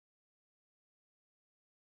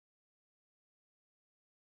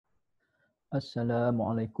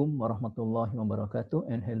Assalamualaikum warahmatullahi wabarakatuh,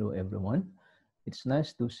 and hello everyone. It's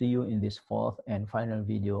nice to see you in this fourth and final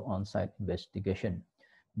video on site investigation.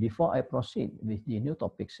 Before I proceed with the new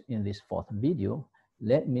topics in this fourth video,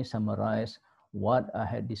 let me summarize what I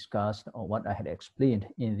had discussed or what I had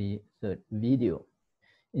explained in the third video.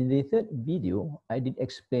 In the third video, I did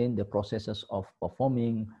explain the processes of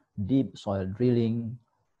performing deep soil drilling,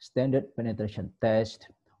 standard penetration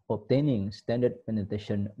test, obtaining standard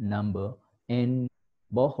penetration number, and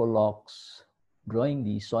borehole logs, drawing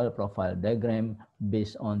the soil profile diagram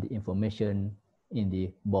based on the information in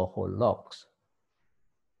the borehole logs.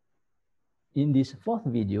 In this fourth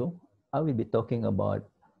video, I will be talking about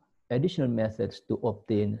additional methods to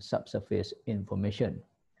obtain subsurface information.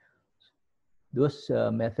 Those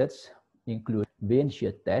methods include vane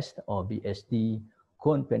shear test or VST,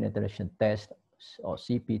 cone penetration test or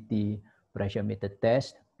CPT, pressure meter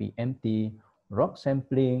test, PMT, rock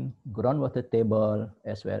sampling, groundwater table,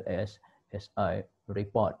 as well as SI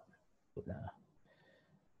report.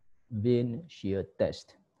 Vane shear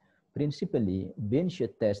test. Principally, vane shear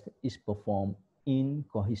test is performed in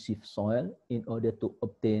cohesive soil in order to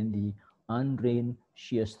obtain the undrained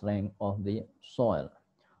shear strength of the soil.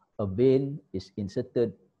 A vane is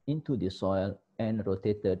inserted into the soil and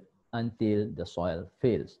rotated until the soil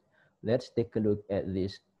fills. Let's take a look at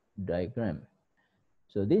this diagram.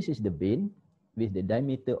 So this is the vane with the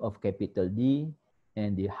diameter of capital D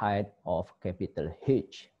and the height of capital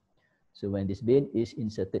H. So when this vane is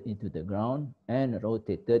inserted into the ground and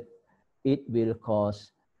rotated, it will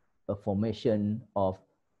cause a formation of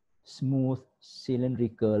smooth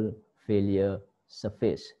cylindrical failure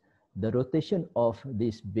surface. The rotation of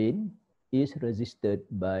this vane is resisted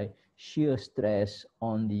by shear stress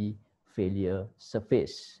on the failure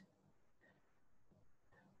surface.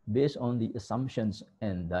 Based on the assumptions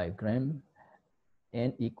and diagram,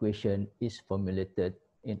 an equation is formulated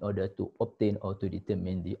in order to obtain or to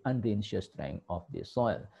determine the undrained shear strength of the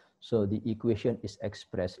soil. So the equation is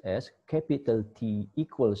expressed as capital T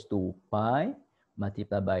equals to pi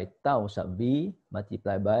multiplied by tau sub V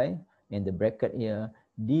multiplied by, in the bracket here,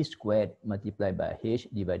 D squared multiplied by H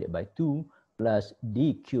divided by 2 plus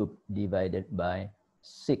D cubed divided by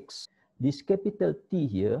 6. This capital T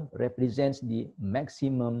here represents the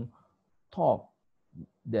maximum torque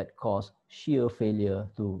that cause shear failure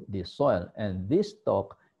to the soil, and this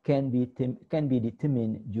torque can be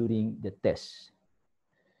determined during the test.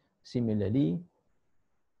 Similarly,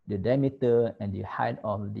 the diameter and the height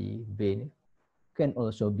of the vane can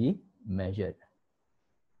also be measured.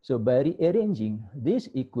 So by rearranging this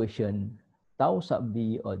equation, tau sub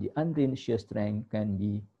V or the undrained shear strength can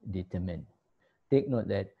be determined. Take note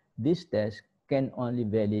that this test can only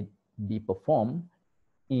be performed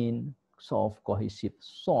in soft cohesive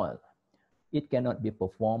soil. It cannot be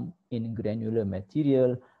performed in granular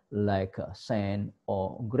material like sand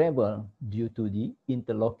or gravel due to the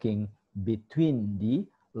interlocking between the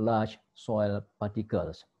large soil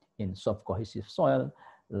particles. In soft cohesive soil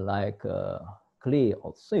like clay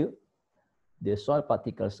or silt, the soil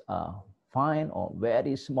particles are fine or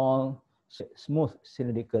very small. Smooth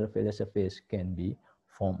cylindrical failure surface can be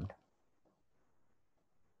formed.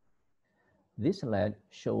 This slide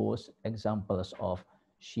shows examples of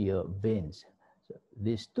shear vanes. So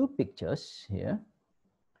these two pictures here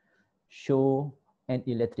show an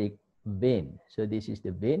electric vane. So this is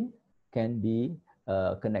the vane, can be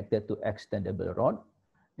connected to extendable rod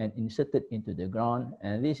and inserted into the ground,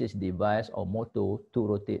 and this is the device or motor to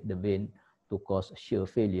rotate the vane to cause shear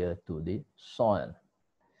failure to the soil.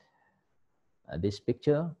 This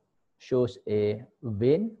picture shows a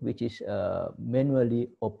vane which is manually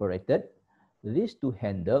operated. These two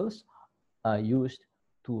handles are used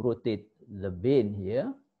to rotate the vane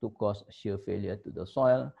here to cause shear failure to the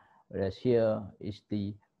soil, whereas here is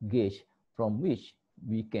the gauge from which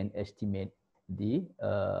we can estimate the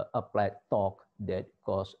applied torque that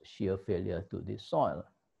cause shear failure to the soil.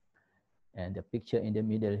 And the picture in the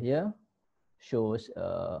middle here shows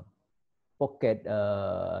pocket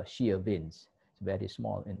shear vanes. It's very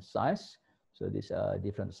small in size. So these are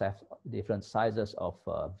different sizes of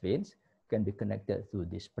vanes can be connected to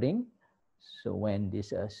the spring. So when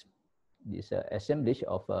this assemblage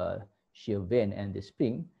of shear vane and the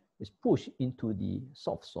spring is pushed into the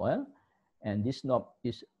soft soil, and this knob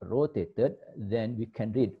is rotated, then we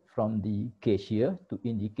can read from the gauge here to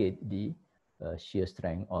indicate the shear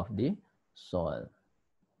strength of the soil.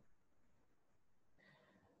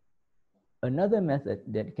 Another method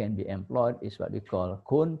that can be employed is what we call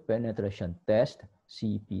cone penetration test,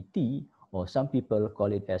 CPT, or some people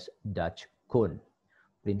call it as Dutch cone.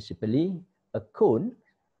 Principally, a cone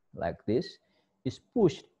like this is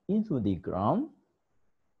pushed into the ground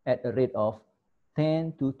at a rate of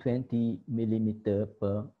 10 to 20 millimeter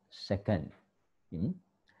per second.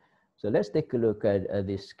 So let's take a look at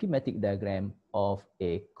the schematic diagram of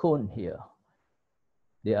a cone here.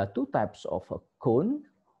 There are two types of a cone.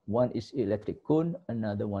 One is electric cone,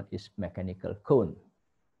 another one is mechanical cone.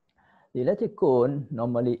 The electric cone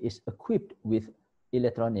normally is equipped with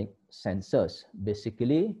electronic sensors.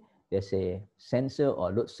 Basically, there's a sensor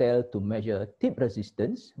or load cell to measure tip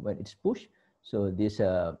resistance when it's pushed. So this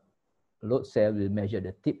load cell will measure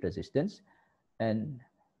the tip resistance. And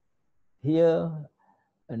here,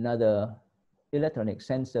 another electronic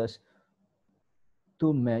sensors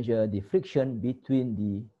to measure the friction between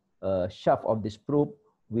the shaft of this probe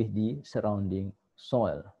with the surrounding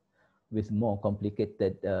soil. With more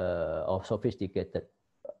complicated or sophisticated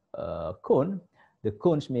cone, the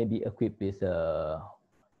cones may be equipped with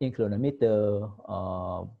inclinometer,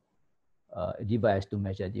 device to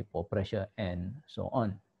measure the pore pressure, and so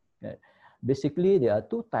on. Basically, there are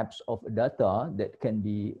two types of data that can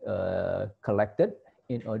be collected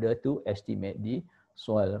in order to estimate the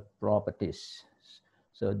soil properties.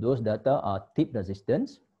 So those data are tip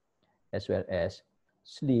resistance as well as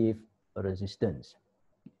sleeve resistance.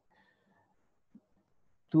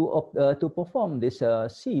 To perform this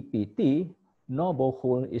CPT, no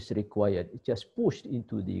borehole is required. It's just pushed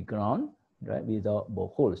into the ground, right, without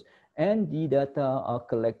boreholes. And the data are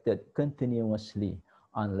collected continuously,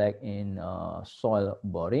 unlike in soil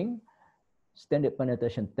boring. Standard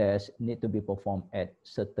penetration tests need to be performed at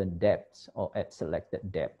certain depths or at selected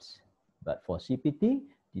depths. But for CPT,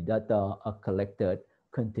 the data are collected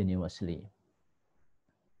continuously.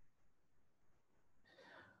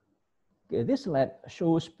 Okay, this slide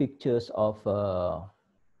shows pictures of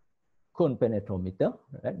cone penetrometer,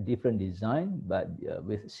 right? Different design, but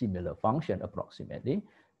with similar function approximately.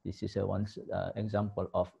 This is one example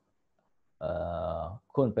of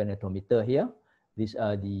cone penetrometer here. These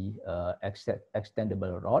are the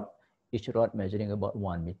extendable rod, each rod measuring about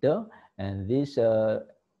 1 meter. And this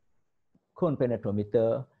cone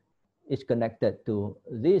penetrometer is connected to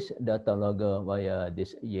this data logger via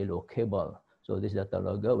this yellow cable. So this data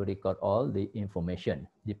logger will record all the information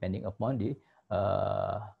depending upon the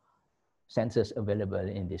sensors available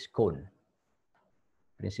in this cone.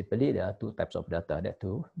 Principally, there are two types of data that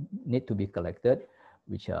need to be collected,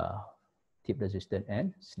 which are tip resistance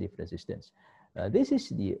and sleeve resistance. This is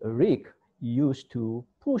the rig used to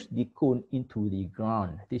push the cone into the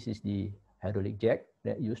ground. This is the hydraulic jack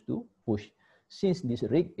that used to push. Since this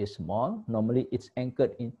rig is small, normally it's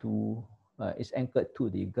anchored to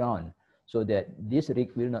the ground, so that this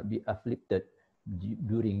rig will not be afflicted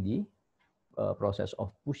during the process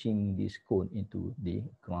of pushing this cone into the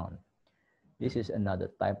ground. This is another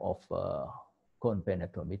type of cone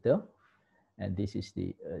penetrometer, and this is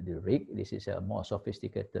the rig. This is a more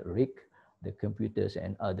sophisticated rig. The computers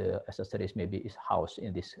and other accessories maybe is housed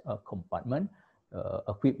in this compartment,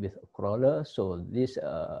 equipped with a crawler. So this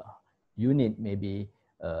unit maybe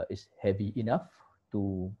is heavy enough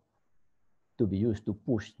to be used to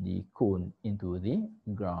push the cone into the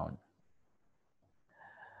ground.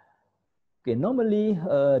 Okay, normally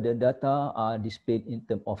the data are displayed in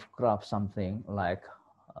terms of graph, something like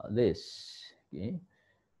this. Okay,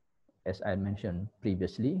 as I mentioned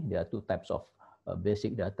previously, there are two types of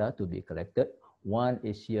basic data to be collected. One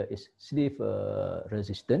is here is sleeve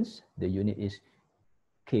resistance. The unit is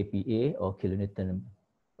kPa or kilonewton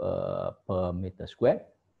per meter squared.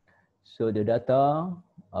 So the data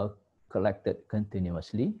are collected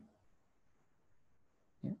continuously.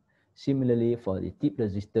 Yeah. Similarly, for the tip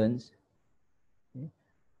resistance,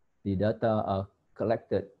 the data are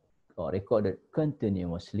collected or recorded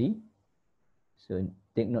continuously. So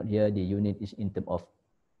take note here, the unit is in terms of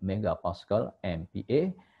megapascal,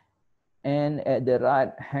 MPa. And at the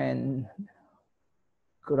right hand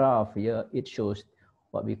graph here, it shows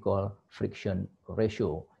what we call friction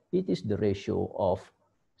ratio. It is the ratio of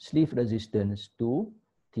sleeve resistance to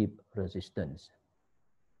tip resistance.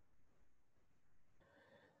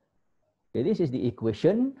 Okay, this is the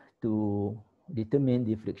equation to determine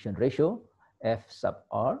the friction ratio. F sub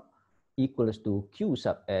R equals to Q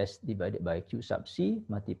sub S divided by Q sub C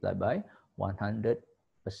multiplied by 100%.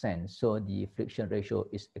 So the friction ratio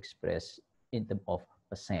is expressed in terms of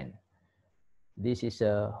percent. This is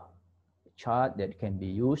a chart that can be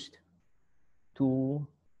used to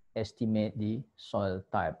estimate the soil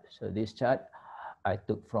type. So this chart I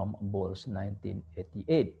took from Bowles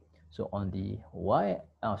 1988. So on the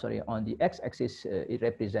on the x-axis, it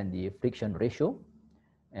represents the friction ratio,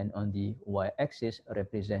 and on the y-axis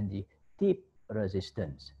represent the tip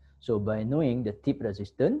resistance. So by knowing the tip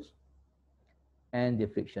resistance, and the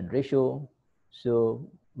friction ratio. So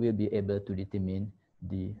we'll be able to determine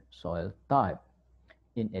the soil type.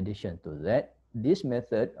 In addition to that, this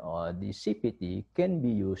method or the CPT can be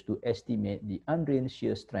used to estimate the undrained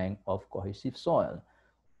shear strength of cohesive soil,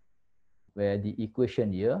 where the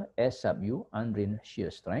equation here, S sub U, undrained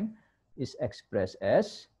shear strength, is expressed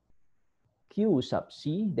as Q sub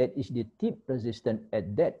C, that is the tip resistance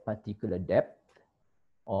at that particular depth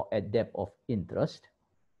or at depth of interest,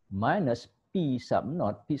 minus P sub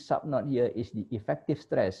naught. P sub naught here is the effective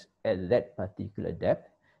stress at that particular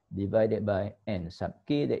depth, divided by N sub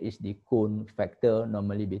K, that is the cone factor,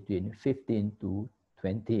 normally between 15 to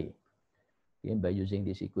 20. Okay, by using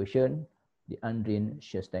this equation, the undrained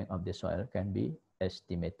shear strength of the soil can be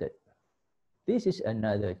estimated. This is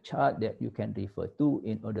another chart that you can refer to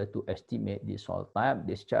in order to estimate the soil type.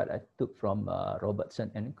 This chart I took from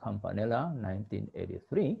Robertson and Campanella,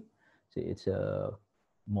 1983. So it's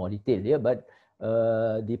more detailed here, but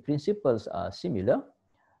the principles are similar.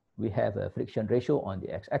 We have a friction ratio on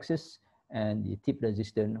the x-axis and the tip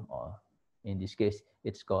resistance, or in this case,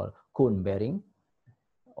 it's called cone bearing,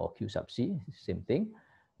 or Q sub C, same thing.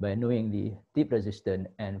 By knowing the tip resistance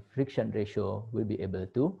and friction ratio, we'll be able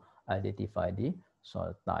to identify the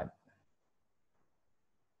soil type.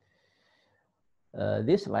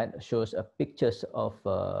 This slide shows pictures of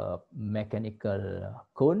mechanical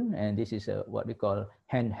cone, and this is what we call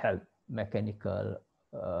handheld mechanical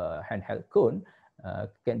handheld cone.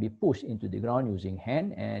 Can be pushed into the ground using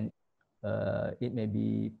hand, and it may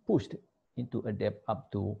be pushed into a depth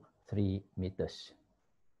up to 3 meters.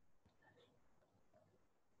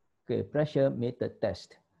 Okay, pressure meter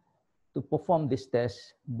test. To perform this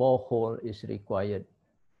test, borehole is required.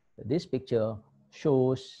 This picture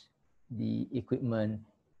shows the equipment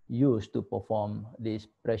used to perform this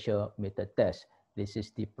pressure meter test. This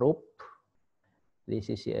is the probe. This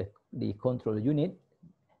is the control unit.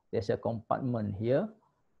 There's a compartment here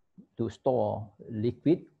to store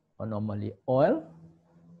liquid, or normally oil.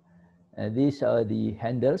 And these are the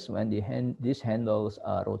handles. When these handles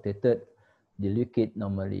are rotated, the liquid,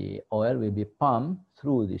 normally oil, will be pumped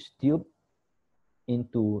through this tube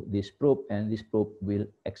into this probe, and this probe will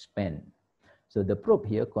expand. So the probe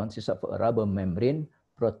here consists of a rubber membrane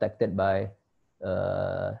protected by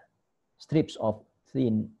strips of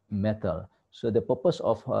thin metal. So the purpose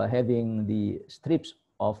of having the strips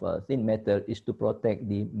of thin metal is to protect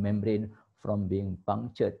the membrane from being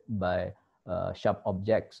punctured by sharp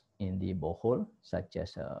objects in the borehole, such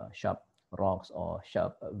as sharp rocks or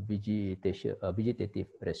sharp vegetative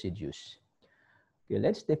residues. Okay,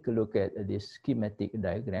 let's take a look at this schematic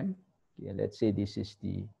diagram. Okay, let's say this is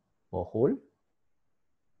the borehole.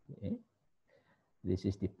 Okay. This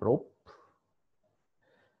is the probe.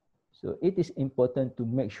 So it is important to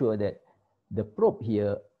make sure that the probe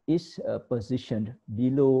here is positioned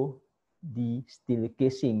below the steel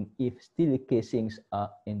casing if steel casings are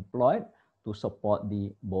employed to support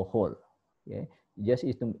the borehole. Okay. Just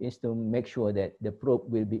is to make sure that the probe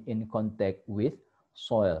will be in contact with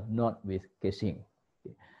soil, not with casing.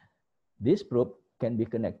 Okay. This probe can be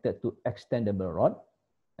connected to extendable rod,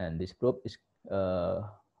 and this probe is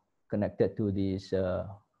connected to this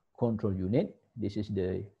control unit. This is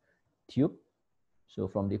the tube. So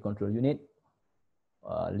from the control unit,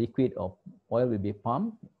 liquid or oil will be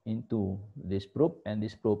pumped into this probe, and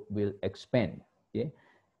this probe will expand. Okay.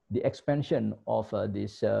 The expansion of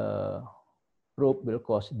this probe will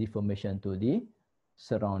cause deformation to the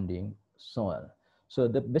surrounding soil. So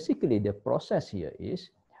basically the process here is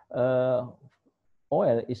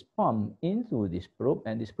oil is pumped into this probe,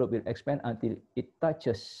 and this probe will expand until it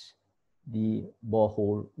touches the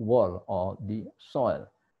borehole wall or the soil.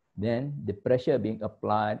 Then the pressure being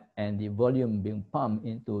applied and the volume being pumped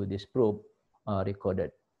into this probe are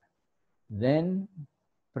recorded. Then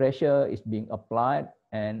pressure is being applied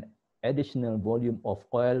and additional volume of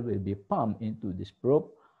oil will be pumped into this probe,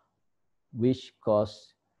 which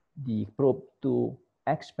cause the probe to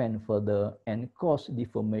expand further and cause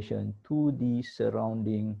deformation to the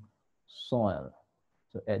surrounding soil.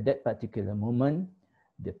 So at that particular moment,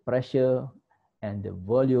 the pressure and the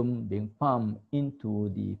volume being pumped into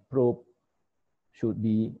the probe should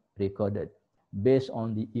be recorded. Based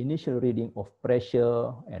on the initial reading of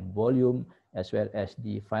pressure and volume, as well as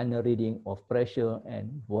the final reading of pressure and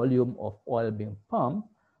volume of oil being pumped,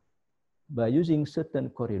 by using certain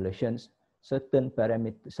correlations, certain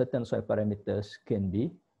soil parameters can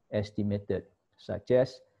be estimated, such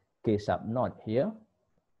as K sub naught here,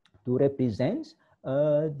 to represent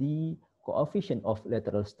the coefficient of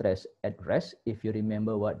lateral stress at rest. If you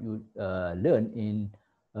remember what you learned in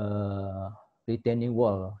retaining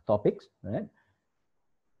wall topics, right?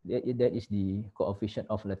 That is the coefficient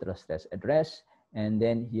of lateral stress at rest. And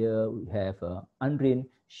then here we have undrained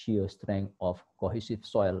shear strength of cohesive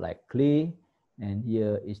soil like clay. And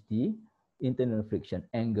here is the internal friction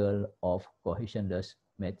angle of cohesionless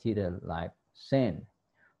material like sand.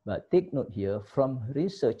 But take note here, from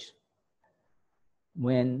research,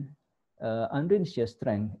 when undrained shear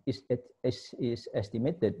strength is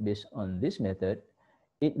estimated based on this method,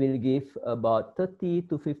 it will give about 30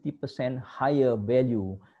 to 50% higher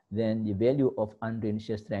value than the value of undrained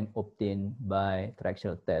shear strength obtained by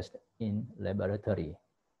triaxial test in laboratory.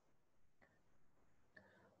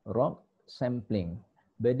 Rock sampling.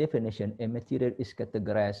 By definition, a material is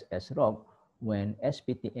categorized as rock when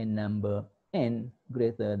SPTN number N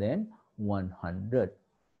greater than 100.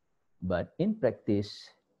 But in practice,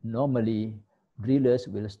 normally drillers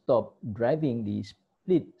will stop driving the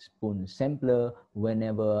split spoon sampler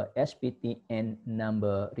whenever SPTN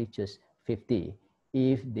number reaches 50.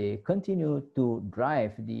 If they continue to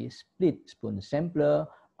drive the split spoon sampler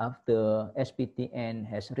after SPTN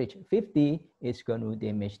has reached 50, it's going to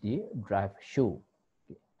damage the drive shoe.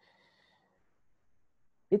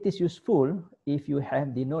 It is useful if you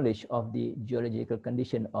have the knowledge of the geological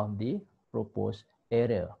condition of the proposed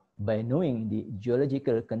area. By knowing the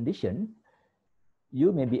geological condition,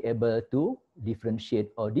 you may be able to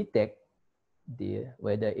differentiate or detect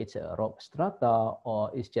whether it's a rock strata or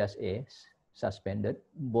it's just a suspended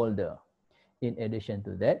boulder. In addition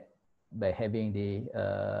to that, by having the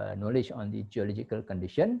knowledge on the geological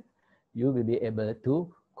condition, you will be able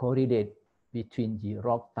to correlate between the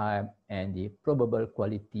rock type and the probable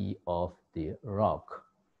quality of the rock.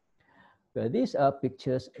 These are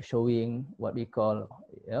pictures showing what we call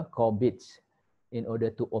core bits in order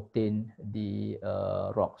to obtain the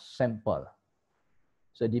rock sample.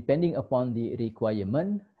 So depending upon the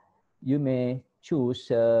requirement, you may choose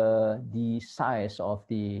the size of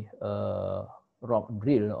the rock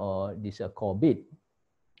drill or this core bit.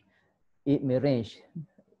 It may range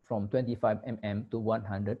from 25 mm to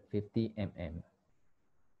 150 mm.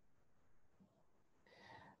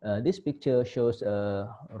 This picture shows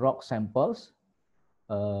rock samples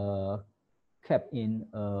kept in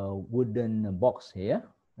a wooden box here.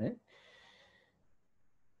 Right?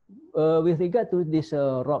 With regard to this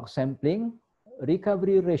rock sampling,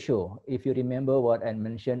 recovery ratio, if you remember what I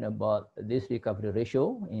mentioned about this recovery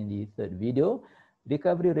ratio in the third video,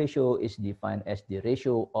 recovery ratio is defined as the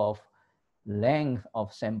ratio of length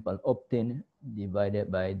of sample obtained divided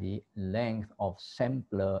by the length of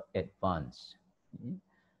sampler advance.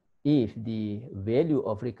 If the value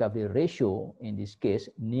of recovery ratio in this case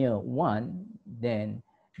near 1, then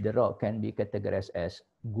the rock can be categorized as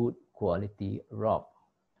good quality rock.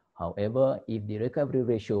 However, if the recovery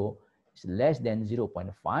ratio is less than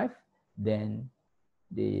 0.5, then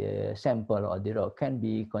the sample or the rock can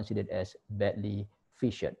be considered as badly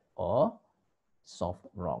fissured or soft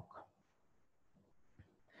rock.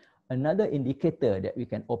 Another indicator that we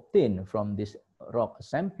can obtain from this rock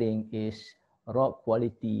sampling is rock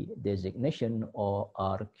quality designation or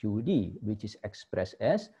RQD, which is expressed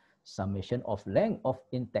as summation of length of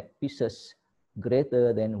intact pieces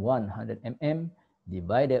greater than 100 mm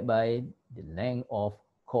divided by the length of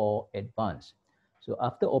core advance. So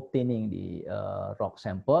after obtaining the rock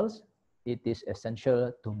samples, it is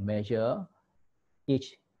essential to measure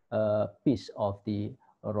each piece of the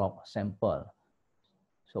rock sample.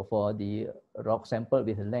 So for the rock sample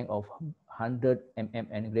with a length of 100 mm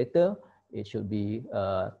and greater, it should be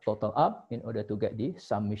total up in order to get the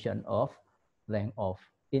summation of length of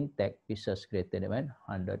intact pieces greater than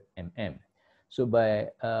 100 mm. So by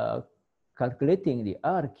calculating the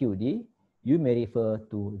RQD, you may refer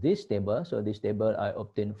to this table. So this table I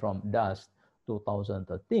obtained from DAS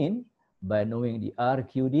 2013. By knowing the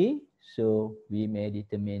RQD, so we may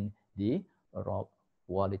determine the rock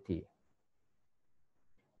quality.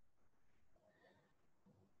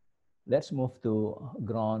 Let's move to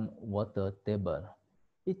groundwater table.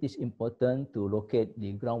 It is important to locate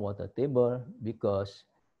the groundwater table because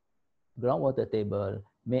groundwater table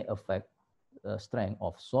may affect the strength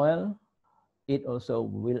of soil. It also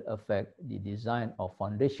will affect the design of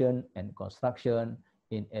foundation and construction.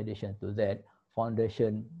 In addition to that,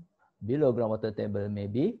 foundation below groundwater table may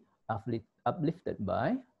be uplifted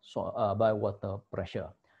by water pressure.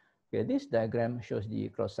 Okay, this diagram shows the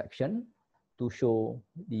cross-section to show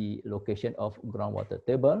the location of groundwater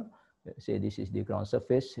table. Let's say this is the ground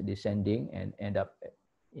surface descending and end up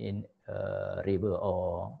in a river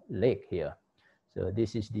or lake here. So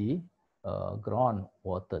this is the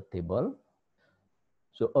groundwater table.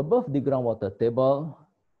 So above the groundwater table,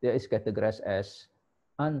 there is categorized as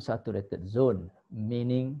unsaturated zone,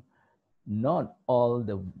 meaning not all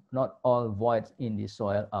voids in the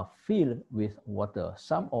soil are filled with water.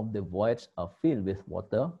 Some of the voids are filled with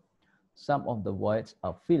water. Some of the voids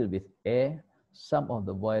are filled with air. Some of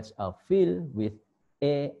the voids are filled with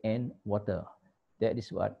air and water. That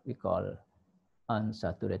is what we call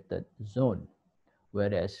unsaturated zone.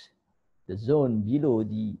 Whereas the zone below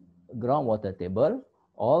the groundwater table,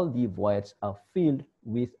 all the voids are filled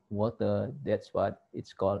with water. That's what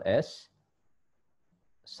it's called as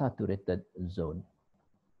saturated zone.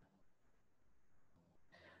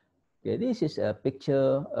 Okay, this is a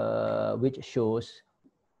picture which shows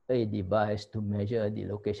a device to measure the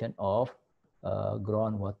location of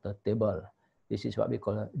groundwater table. This is what we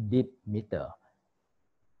call a deep meter.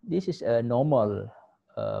 This is a normal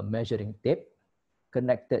measuring tape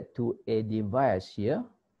connected to a device here,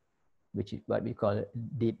 which is what we call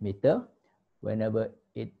deep meter. Whenever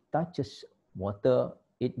it touches water,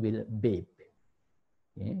 it will beep.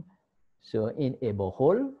 Okay? So in a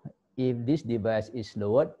borehole, if this device is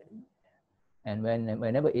lowered, and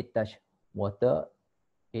whenever it touches water,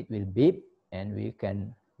 it will beep, and we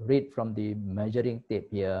can read from the measuring tape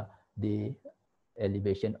here the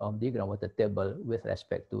elevation of the groundwater table with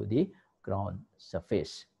respect to the ground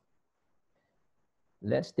surface.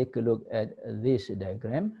 Let's take a look at this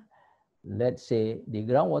diagram. Let's say the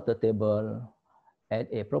groundwater table at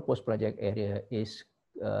a proposed project area is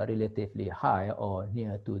relatively high or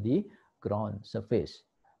near to the ground surface.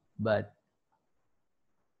 But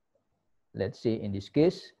let's say in this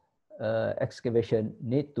case, excavation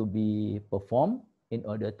need to be performed in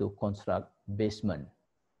order to construct basement.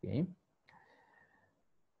 Okay.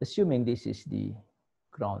 Assuming this is the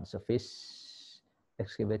ground surface,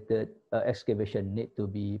 excavation need to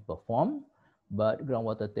be performed, but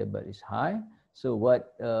groundwater table is high. So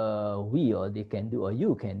what we or they can do, or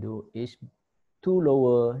you can do, is to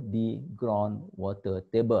lower the groundwater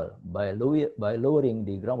table. By lowering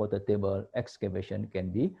the groundwater table, excavation can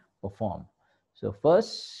be performed. So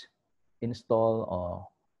first, install or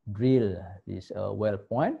drill this well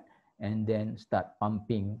point, and then start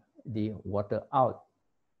pumping the water out.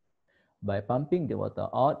 By pumping the water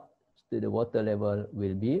out, the water level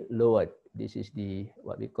will be lowered. This is the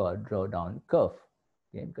what we call drawdown curve.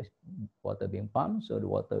 Okay, because water being pumped, so the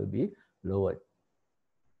water will be lowered.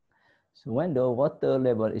 So when the water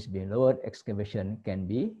level is being lowered, excavation can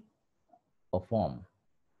be performed.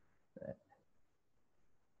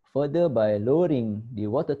 Further, by lowering the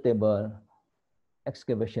water table,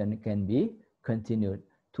 excavation can be continued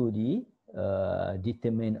to the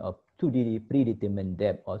predetermined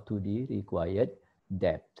depth or to the required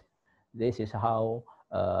depth. This is how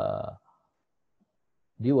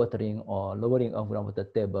dewatering or lowering of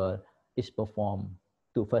groundwater table is performed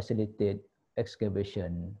to facilitate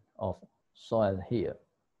excavation of soil here.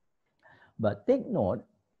 But take note,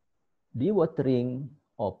 dewatering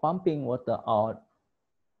or pumping water out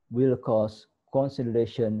will cause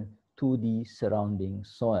consolidation to the surrounding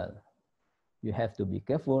soil. You have to be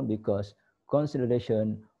careful because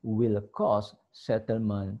consolidation will cause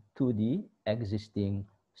settlement to the existing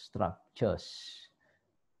structures.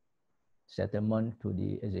 Settlement to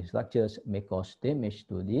the existing structures may cause damage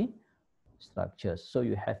to the structures. So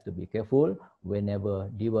you have to be careful whenever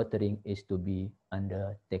dewatering is to be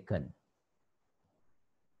undertaken.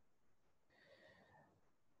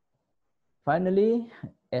 Finally,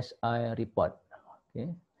 SI report. Okay.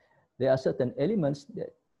 There are certain elements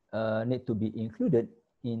that need to be included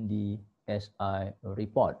in the SI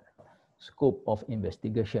report. Scope of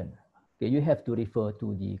investigation. Okay, you have to refer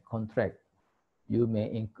to the contract. It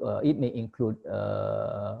may include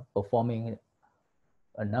performing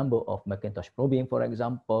a number of Macintosh probing, for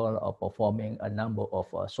example, or performing a number of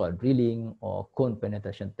soil drilling or cone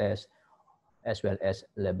penetration tests, as well as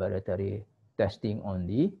laboratory testing on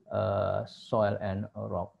the soil and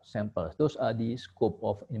rock samples. Those are the scope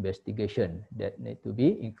of investigation that need to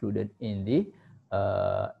be included in the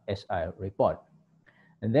SI report.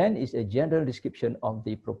 And then is a general description of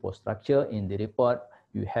the proposed structure. In the report,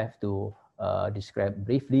 you have to describe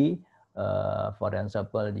briefly, for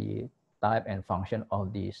example, the type and function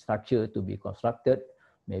of the structure to be constructed.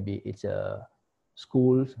 Maybe it's a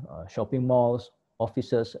schools, shopping malls,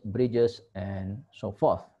 offices, bridges, and so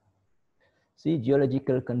forth. See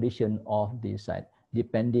geological condition of the site.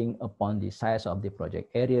 Depending upon the size of the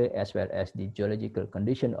project area as well as the geological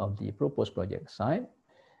condition of the proposed project site,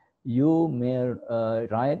 you may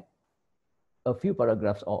write a few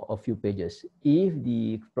paragraphs or a few pages. If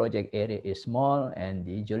the project area is small and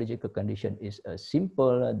the geological condition is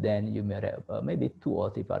simple, then you may have maybe 2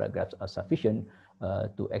 or 3 paragraphs are sufficient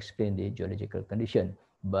to explain the geological condition.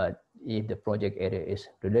 But if the project area is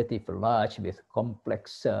relatively large with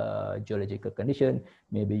complex geological condition,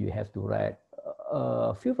 maybe you have to write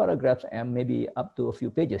a few paragraphs and maybe up to a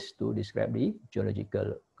few pages to describe the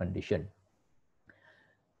geological condition.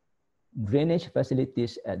 Drainage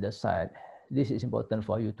facilities at the site. This is important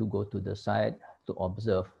for you to go to the site to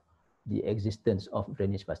observe the existence of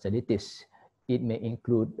drainage facilities. It may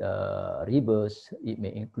include rivers, it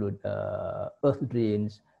may include earth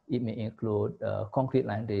drains, it may include concrete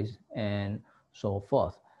line drains, and so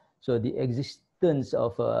forth. So the existence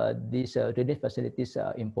of these drainage facilities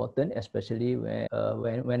are important, especially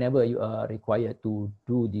whenever you are required to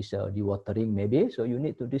do this dewatering maybe. So you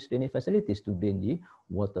need to these drainage facilities to drain the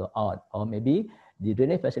water out, or maybe the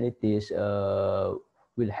drainage facilities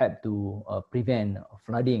will help to prevent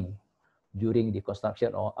flooding during the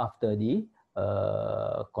construction or after the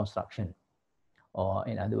construction, or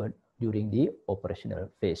in other words, during the operational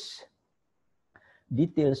phase.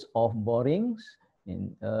 Details of borings,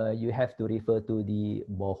 you have to refer to the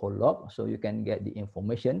borehole log, so you can get the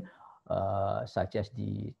information such as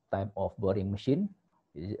the type of boring machine,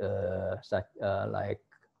 like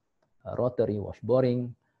rotary wash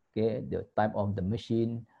boring, okay, the type of the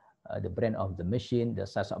machine, the brand of the machine, the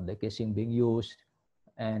size of the casing being used,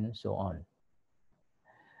 and so on.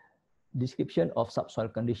 Description of subsoil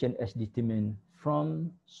condition as determined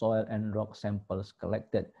from soil and rock samples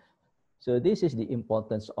collected. So this is the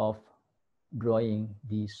importance of drawing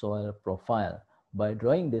the soil profile. By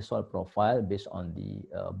drawing the soil profile based on the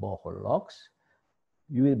borehole logs,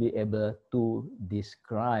 you will be able to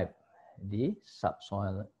describe the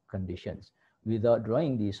subsoil conditions. Without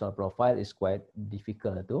drawing the soil profile, it's quite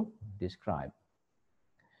difficult to describe.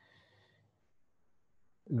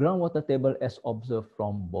 Groundwater table as observed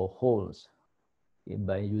from boreholes. Okay,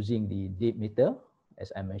 by using the deep meter,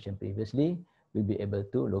 as I mentioned previously, we'll be able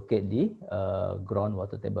to locate the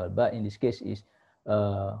groundwater table. But in this case, is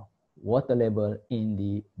water level in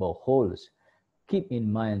the boreholes. Keep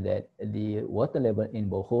in mind that the water level in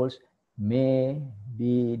boreholes may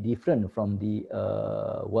be different from the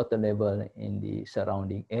water level in the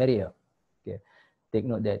surrounding area. Okay, take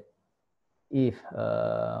note that if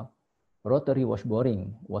rotary wash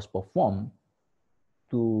boring was performed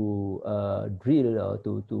to drill or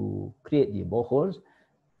to create the boreholes,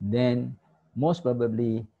 then most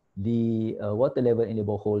probably the water level in the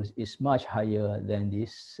boreholes is much higher than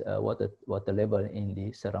this water level in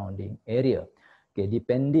the surrounding area. Okay,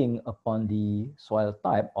 depending upon the soil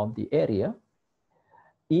type of the area,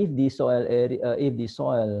 if the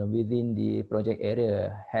soil within the project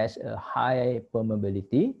area has a high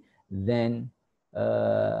permeability, then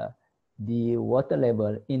the water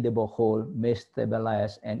level in the borehole may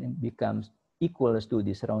stabilize and becomes equals to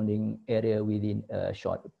the surrounding area within a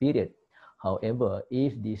short period. However,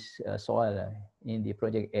 if this soil in the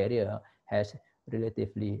project area has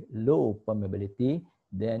relatively low permeability,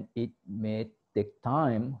 then it may take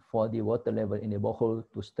time for the water level in the borehole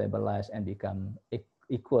to stabilize and become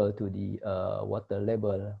equal to the water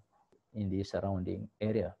level in the surrounding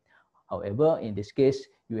area. However, in this case,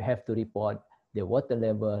 you have to report the water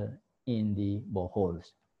level in the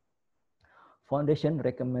boreholes. Foundation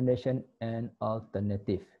recommendation and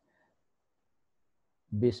alternative.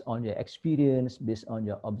 Based on your experience, based on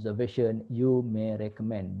your observation, you may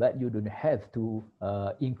recommend, but you don't have to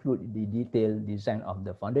include the detailed design of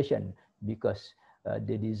the foundation, because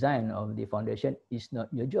the design of the foundation is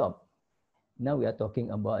not your job. Now we are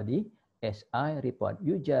talking about the SI report.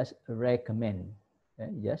 You just recommend,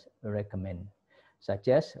 such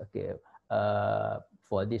as, okay,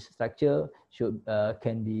 for this structure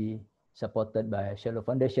can be supported by shallow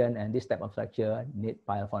foundation, and this type of structure need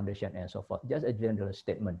pile foundation and so forth. Just a general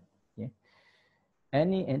statement. Okay?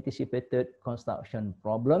 Any anticipated construction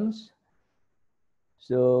problems?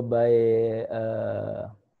 So by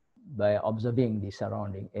observing the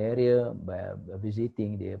surrounding area, by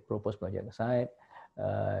visiting the proposed project site,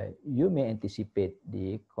 you may anticipate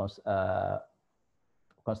the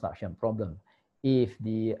construction problem. If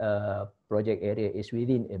the project area is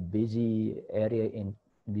within a busy area in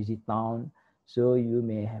busy town, so you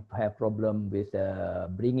may have problem with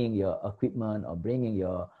bringing your equipment or bringing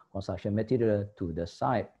your construction material to the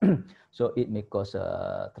site. So it may cause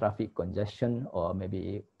traffic congestion, or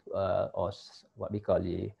maybe or what we call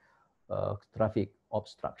the traffic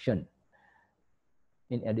obstruction.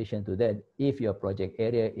 In addition to that, if your project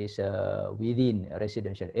area is within a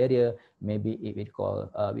residential area, maybe it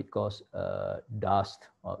will cause dust,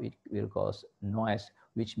 or it will cause noise,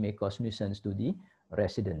 which may cause nuisance to the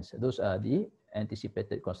residents. Those are the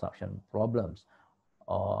anticipated construction problems.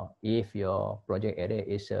 Or if your project area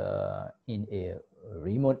is in a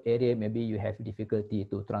remote area, maybe you have difficulty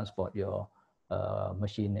to transport your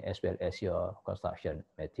machine as well as your construction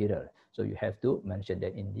material. So you have to mention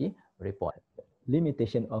that in the report.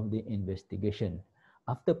 Limitation of the investigation.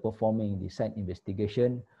 After performing the site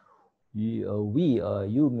investigation,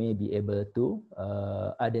 you may be able to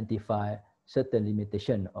identify certain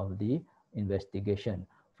limitation of the investigation.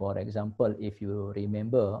 For example, if you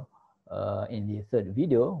remember in the third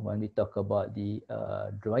video, when we talk about the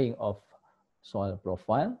drawing of soil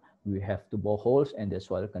profile, we have two boreholes and the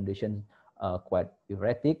soil conditions are quite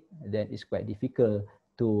erratic, then it's quite difficult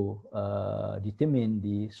to determine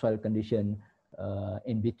the soil condition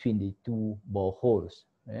in between the two boreholes,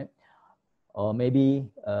 right? Or maybe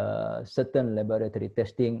certain laboratory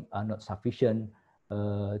testing are not sufficient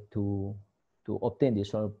to obtain the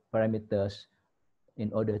soil parameters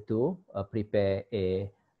in order to prepare a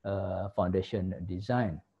foundation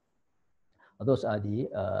design. Those are the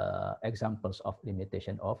examples of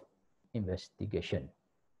limitation of investigation.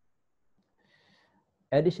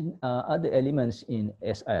 Other elements in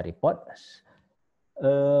SI reports,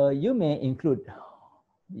 you may include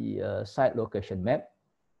the site location map.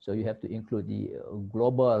 So you have to include the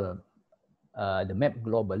global, the map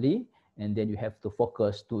globally, and then you have to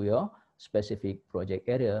focus to your specific project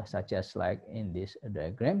area, such as like in this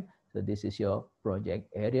diagram. So this is your project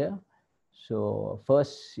area. So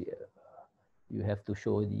first, you have to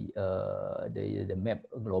show the map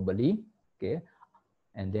globally, okay,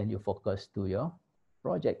 and then you focus to your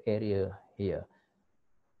project area here.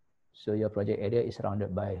 So your project area is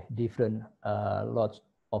surrounded by different lots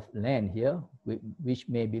of land here, which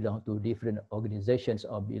may belong to different organizations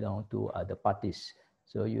or belong to other parties.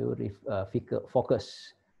 So you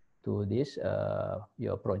focus to this,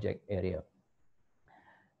 your project area.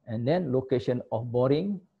 And then location of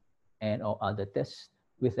boring and or other tests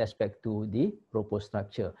with respect to the proposed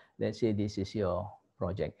structure. Let's say this is your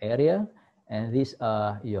project area, and these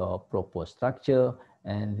are your proposed structure,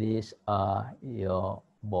 and these are your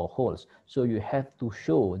boreholes. So you have to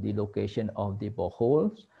show the location of the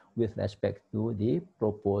boreholes with respect to the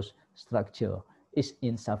proposed structure. It's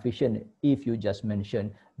insufficient if you just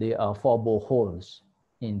mention there are 4 boreholes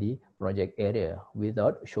in the project area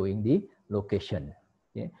without showing the location.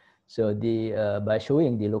 Okay? So by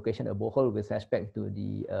showing the location of borehole with respect to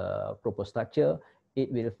the proposed structure,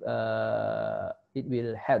 it will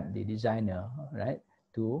help the designer, right,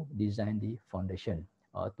 to design the foundation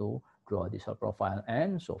or to draw the soil profile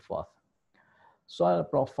and so forth. Soil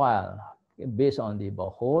profile, based on the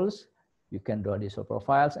boreholes, you can draw the soil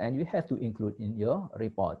profiles and you have to include in your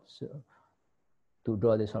report. So to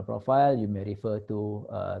draw the soil profile, you may refer to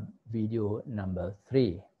video number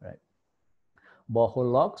 3, right?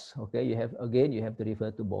 Borehole logs, okay, you have to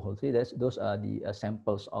refer to borehole 3. Those are the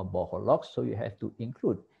samples of borehole logs, so you have to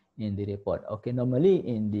include in the report. Okay, normally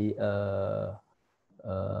in the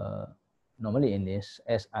this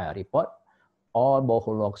SI report, all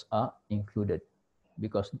borehole logs are included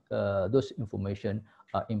because those information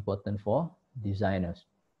are important for designers.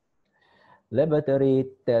 Laboratory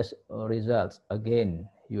test results, again,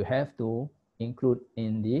 you have to include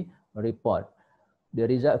in the report. The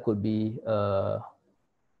result could be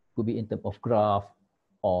in terms of graph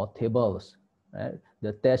or tables. Right?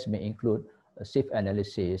 The test may include a shift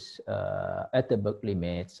analysis, Atterberg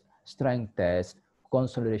limits, strength test,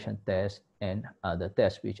 consolidation test, and other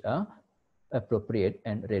tests which are appropriate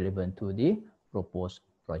and relevant to the proposed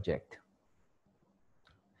project.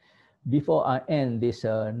 Before I end this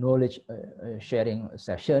knowledge sharing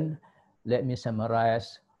session, let me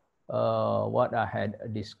summarize what I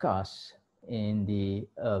had discussed in the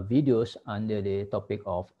videos under the topic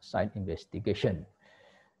of site investigation.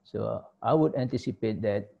 So I would anticipate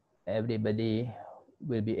that everybody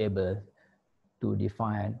will be able to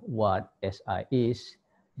define what SI is,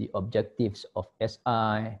 the objectives of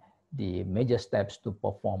SI, the major steps to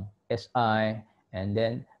perform SI, and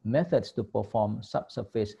then methods to perform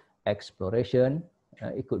subsurface exploration.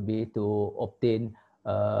 It could be to obtain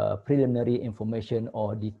preliminary information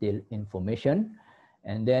or detailed information,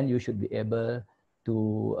 and then you should be able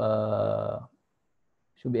to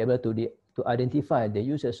identify the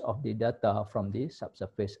uses of the data from the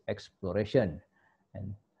subsurface exploration.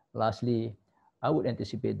 And lastly, I would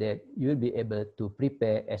anticipate that you'll be able to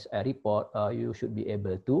prepare SI report, or you should be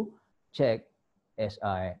able to check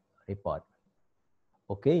SI report.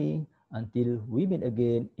 Okay, until we meet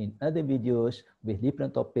again in other videos with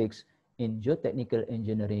different topics in geotechnical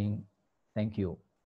engineering. Thank you.